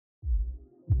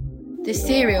The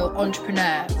Serial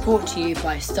Entrepreneur, brought to you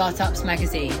by Startups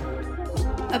Magazine.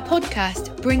 A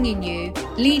podcast bringing you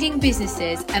leading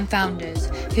businesses and founders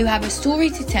who have a story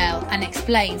to tell and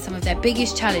explain some of their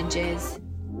biggest challenges.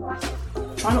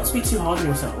 Try not to be too hard on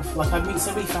yourself. Like, I meet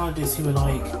so many founders who are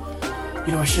like,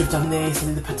 I should have done this, and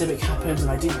then the pandemic happened and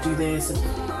I didn't do this,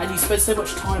 and you spend so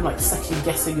much time like second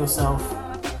guessing yourself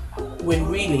when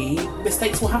really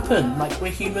mistakes will happen. Like,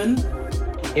 we're human.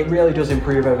 It really does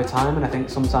improve over time, and I think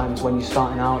sometimes when you're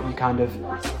starting out, you kind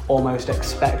of almost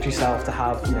expect yourself to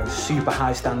have, super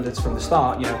high standards from the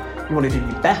start. You want to do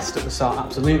your best at the start,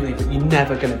 absolutely, but you're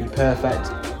never going to be perfect.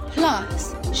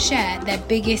 Plus, share their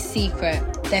biggest secret,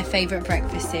 their favourite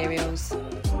breakfast cereals.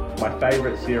 My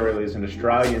favourite cereal is an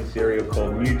Australian cereal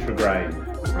called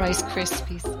Nutrigrain. Rice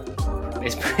Krispies.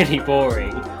 It's pretty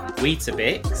boring.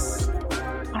 Weetabix.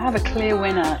 I have a clear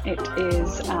winner. It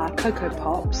is Cocoa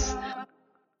Pops.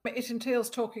 It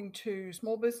entails talking to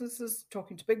small businesses,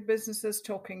 talking to big businesses,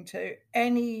 talking to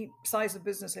any size of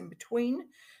business in between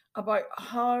about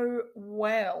how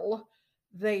well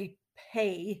they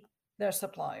pay their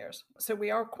suppliers. So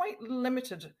we are quite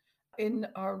limited in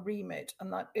our remit,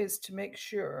 and that is to make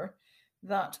sure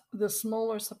that the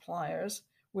smaller suppliers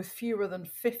with fewer than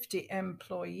 50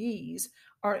 employees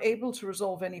are able to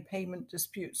resolve any payment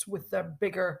disputes with their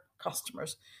bigger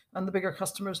customers. And the bigger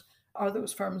customers are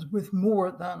those firms with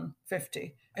more than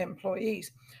 50 employees.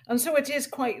 And so it is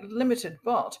quite limited.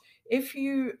 But if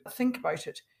you think about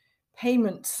it,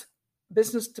 payments,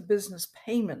 business to business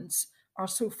payments, are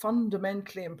so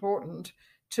fundamentally important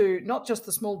to not just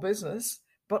the small business,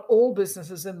 but all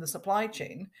businesses in the supply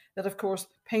chain, that of course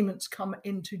payments come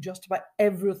into just about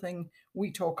everything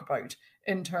we talk about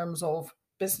in terms of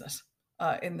business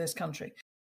in this country.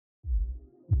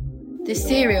 The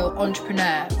Serial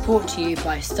Entrepreneur, brought to you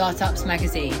by Startups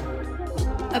Magazine.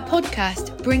 A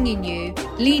podcast bringing you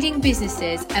leading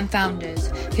businesses and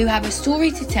founders who have a story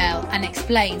to tell and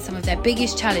explain some of their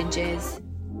biggest challenges.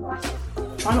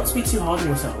 Try not to be too hard on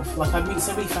yourself. Like, I meet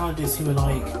so many founders who are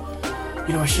like,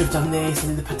 I should have done this,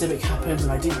 and then the pandemic happened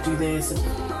and I didn't do this,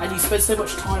 and you spend so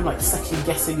much time like second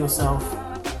guessing yourself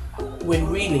when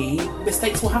really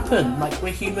mistakes will happen. Like,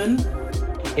 we're human.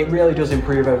 It really does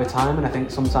improve over time, and I think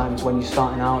sometimes when you're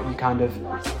starting out, you kind of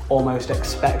almost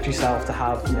expect yourself to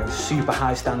have, super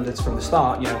high standards from the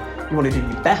start. You want to do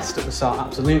your best at the start,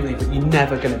 absolutely, but you're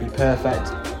never going to be perfect.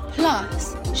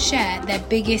 Plus, share their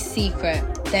biggest secret,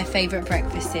 their favourite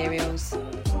breakfast cereals.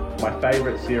 My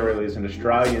favourite cereal is an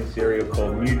Australian cereal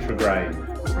called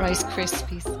Nutrigrain. Rice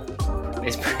Krispies.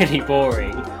 It's pretty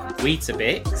boring.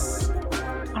 Weetabix.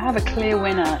 I have a clear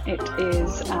winner. It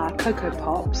is Cocoa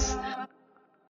Pops.